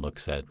people and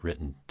looks at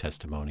written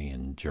testimony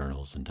and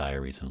journals and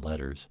diaries and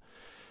letters.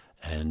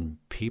 And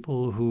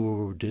people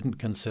who didn't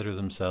consider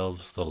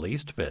themselves the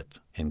least bit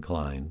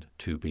inclined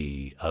to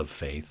be of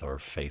faith or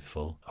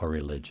faithful or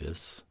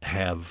religious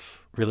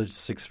have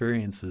religious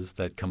experiences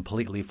that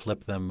completely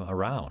flip them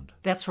around.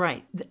 That's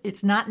right.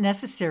 It's not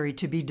necessary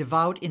to be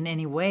devout in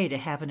any way to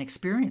have an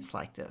experience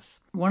like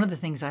this. One of the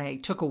things I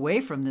took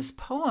away from this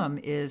poem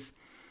is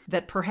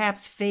that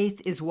perhaps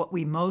faith is what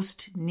we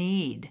most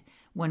need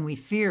when we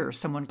fear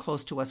someone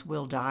close to us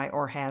will die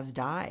or has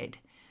died.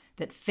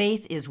 That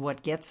faith is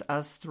what gets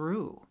us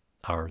through.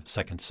 Our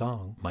second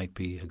song might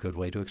be a good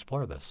way to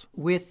explore this.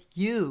 With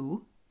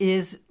You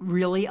is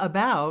really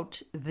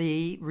about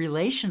the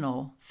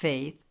relational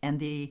faith and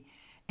the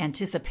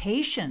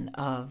anticipation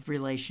of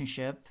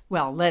relationship.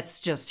 Well, let's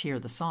just hear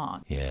the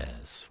song.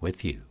 Yes,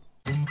 With You.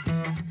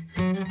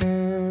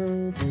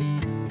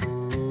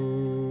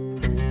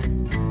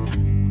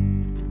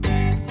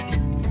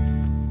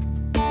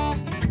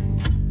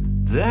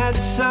 That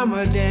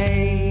summer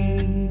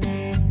day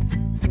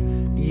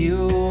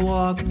you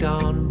walked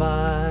on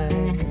by,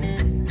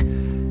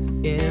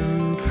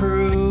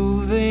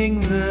 improving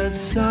the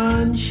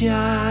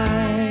sunshine.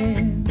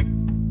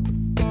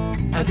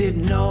 I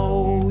didn't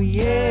know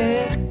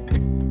yet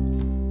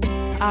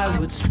I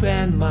would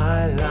spend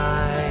my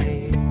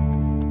life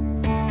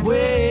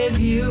with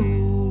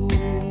you,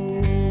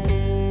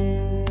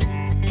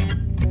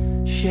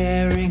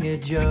 sharing a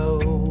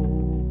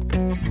joke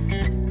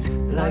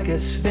like a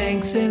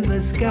sphinx in the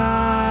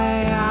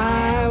sky.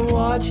 I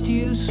watched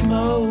you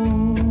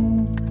smoke.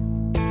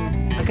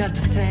 I got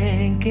to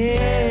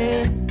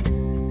thinking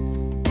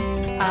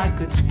I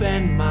could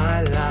spend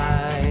my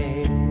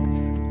life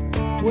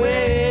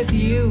with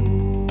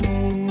you.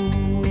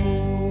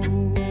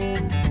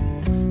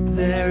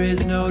 There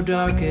is no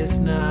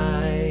darkest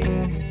night,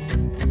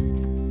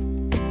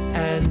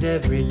 and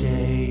every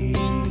day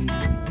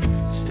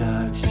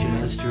starts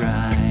just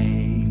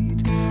right.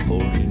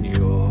 Holding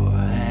your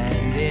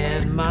hand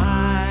in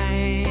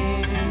mine,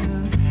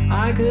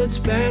 I could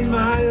spend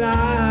my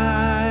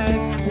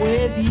life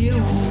with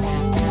you.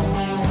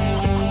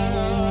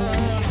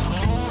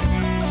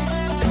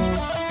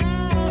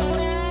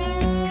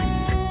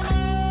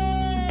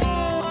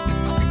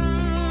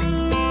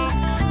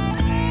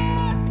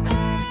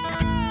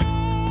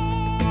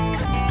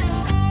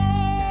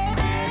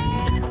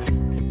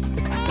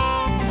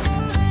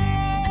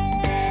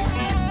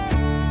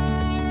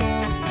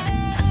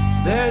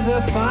 There's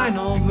a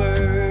final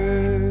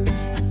verse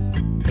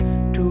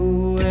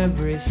to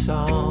every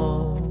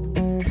song,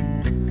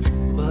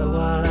 but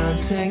while I'm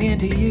singing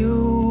to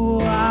you,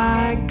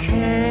 I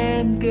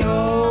can't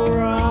go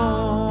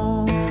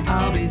wrong.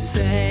 I'll be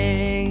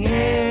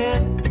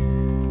singing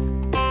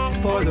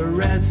for the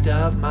rest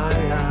of my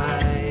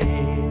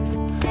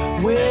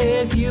life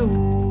with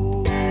you.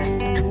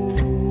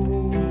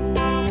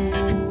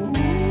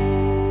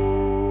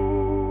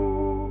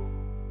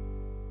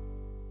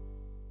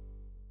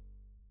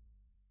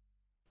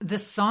 The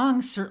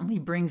song certainly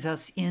brings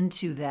us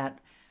into that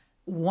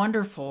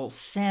wonderful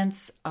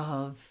sense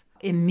of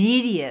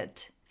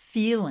immediate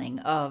feeling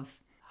of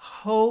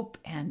hope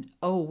and,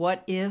 oh,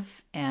 what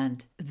if,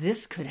 and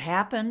this could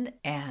happen,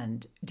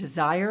 and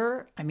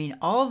desire. I mean,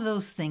 all of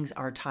those things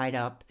are tied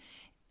up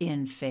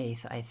in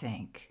faith, I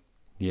think.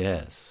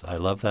 Yes, I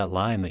love that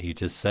line that you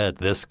just said,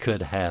 this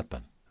could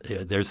happen.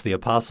 There's the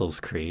Apostles'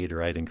 Creed,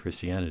 right, in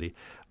Christianity,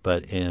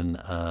 but in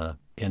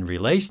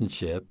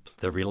relationships,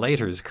 the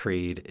Relator's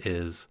Creed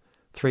is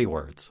 3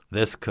 words,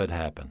 this could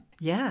happen.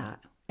 Yeah,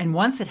 and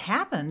once it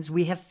happens,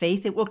 we have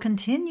faith it will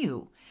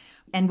continue,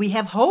 and we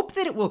have hope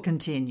that it will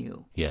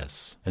continue.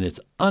 Yes, and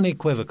it's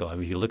unequivocal. I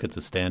mean, if you look at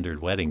the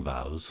standard wedding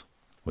vows,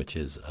 which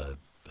is a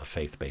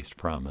faith-based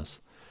promise,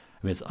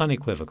 I mean, it's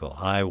unequivocal.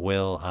 I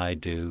will, I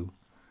do,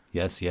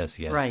 yes, yes,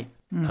 yes. Right.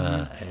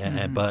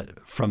 Mm-hmm.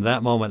 But from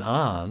that moment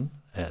on,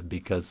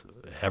 because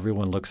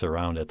everyone looks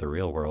around at the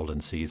real world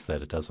and sees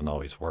that it doesn't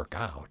always work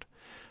out,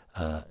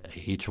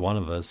 each one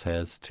of us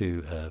has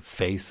to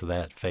face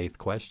that faith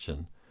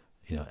question.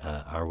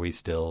 Are we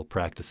still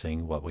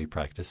practicing what we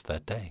practiced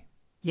that day?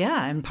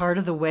 Yeah, and part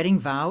of the wedding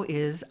vow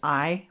is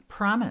I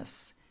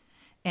promise.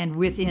 And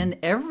within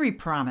every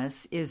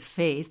promise is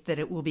faith that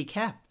it will be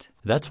kept.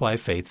 That's why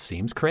faith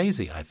seems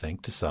crazy, I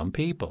think, to some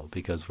people,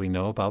 because we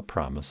know about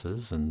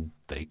promises and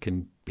they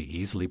can be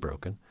easily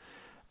broken.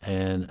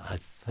 And I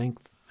think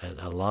that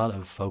a lot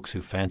of folks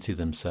who fancy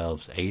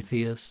themselves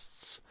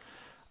atheists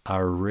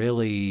are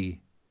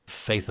really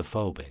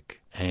faithophobic,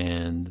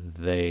 and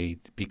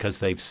because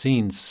they've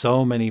seen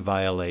so many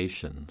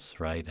violations,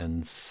 right,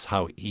 and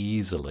how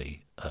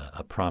easily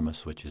a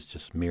promise, which is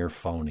just mere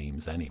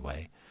phonemes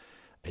anyway,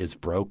 is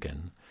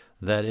broken,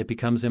 that it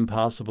becomes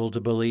impossible to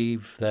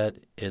believe that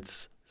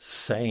it's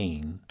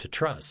sane to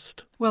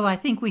trust. Well, I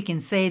think we can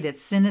say that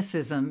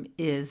cynicism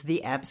is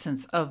the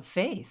absence of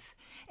faith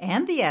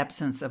and the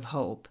absence of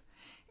hope.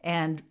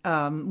 And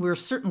we're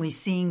certainly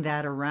seeing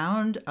that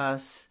around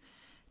us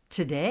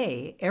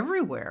today,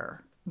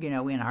 everywhere,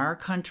 in our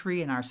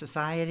country, in our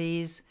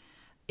societies,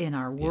 in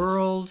our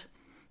world.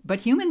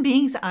 But human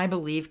beings, I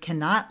believe,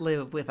 cannot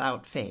live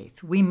without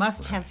faith. We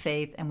must have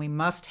faith and we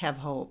must have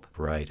hope.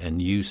 Right.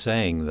 And you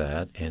saying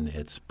that in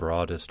its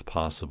broadest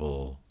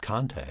possible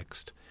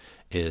context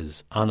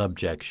is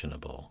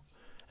unobjectionable,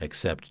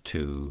 except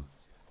to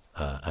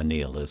a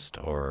nihilist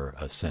or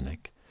a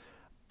cynic.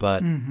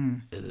 But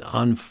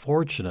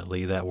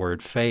unfortunately, that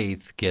word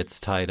faith gets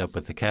tied up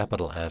with the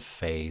capital F,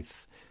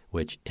 faith,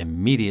 which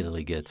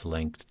immediately gets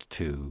linked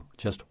to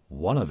just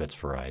one of its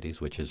varieties,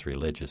 which is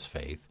religious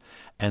faith.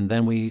 And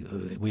then we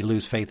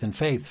lose faith in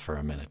faith for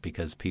a minute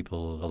because a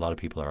lot of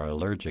people are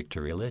allergic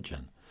to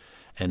religion.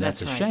 And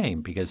that's a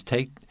shame because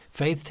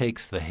faith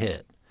takes the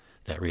hit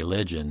that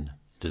religion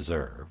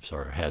deserves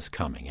or has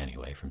coming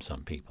anyway from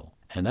some people.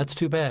 And that's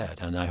too bad.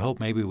 And I hope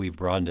maybe we've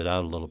broadened it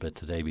out a little bit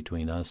today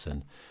between us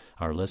and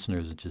our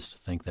listeners just to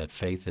think that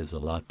faith is a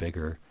lot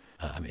bigger.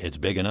 It's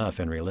big enough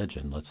in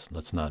religion.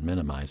 Let's not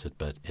minimize it,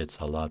 but it's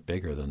a lot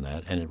bigger than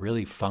that. And it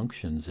really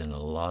functions in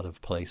a lot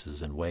of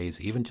places and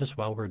ways, even just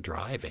while we're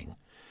driving.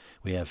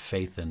 We have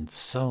faith in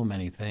so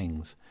many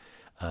things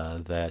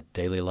that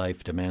daily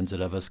life demands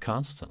it of us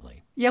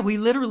constantly. Yeah, we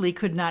literally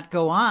could not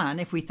go on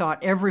if we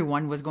thought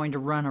everyone was going to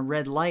run a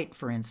red light,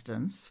 for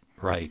instance.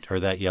 Right, or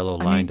that yellow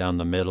line down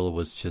the middle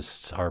was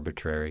just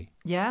arbitrary.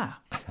 Yeah.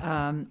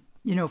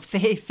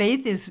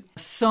 Faith is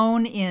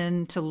sewn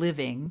into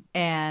living,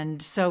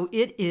 and so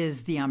it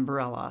is the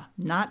umbrella,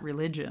 not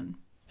religion.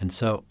 And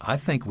so I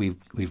think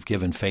we've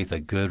given faith a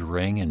good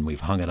ring, and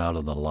we've hung it out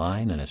on the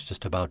line, and it's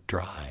just about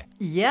dry.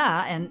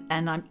 Yeah,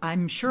 and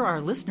I'm sure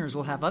our listeners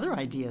will have other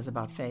ideas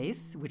about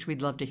faith, which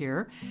we'd love to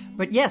hear.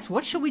 But yes,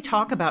 what shall we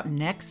talk about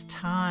next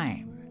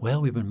time?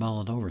 Well, we've been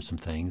mulling over some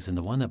things, and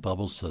the one that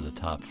bubbles to the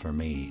top for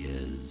me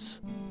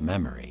is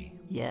memory.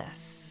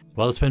 Yes.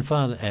 Well, it's been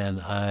fun,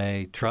 and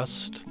I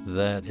trust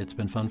that it's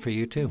been fun for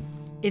you, too.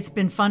 It's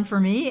been fun for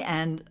me,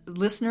 and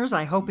listeners,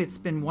 I hope it's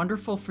been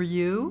wonderful for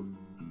you.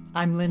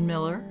 I'm Lynn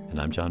Miller.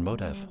 And I'm John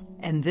Modeff.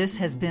 And this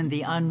has been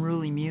The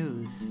Unruly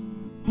Muse.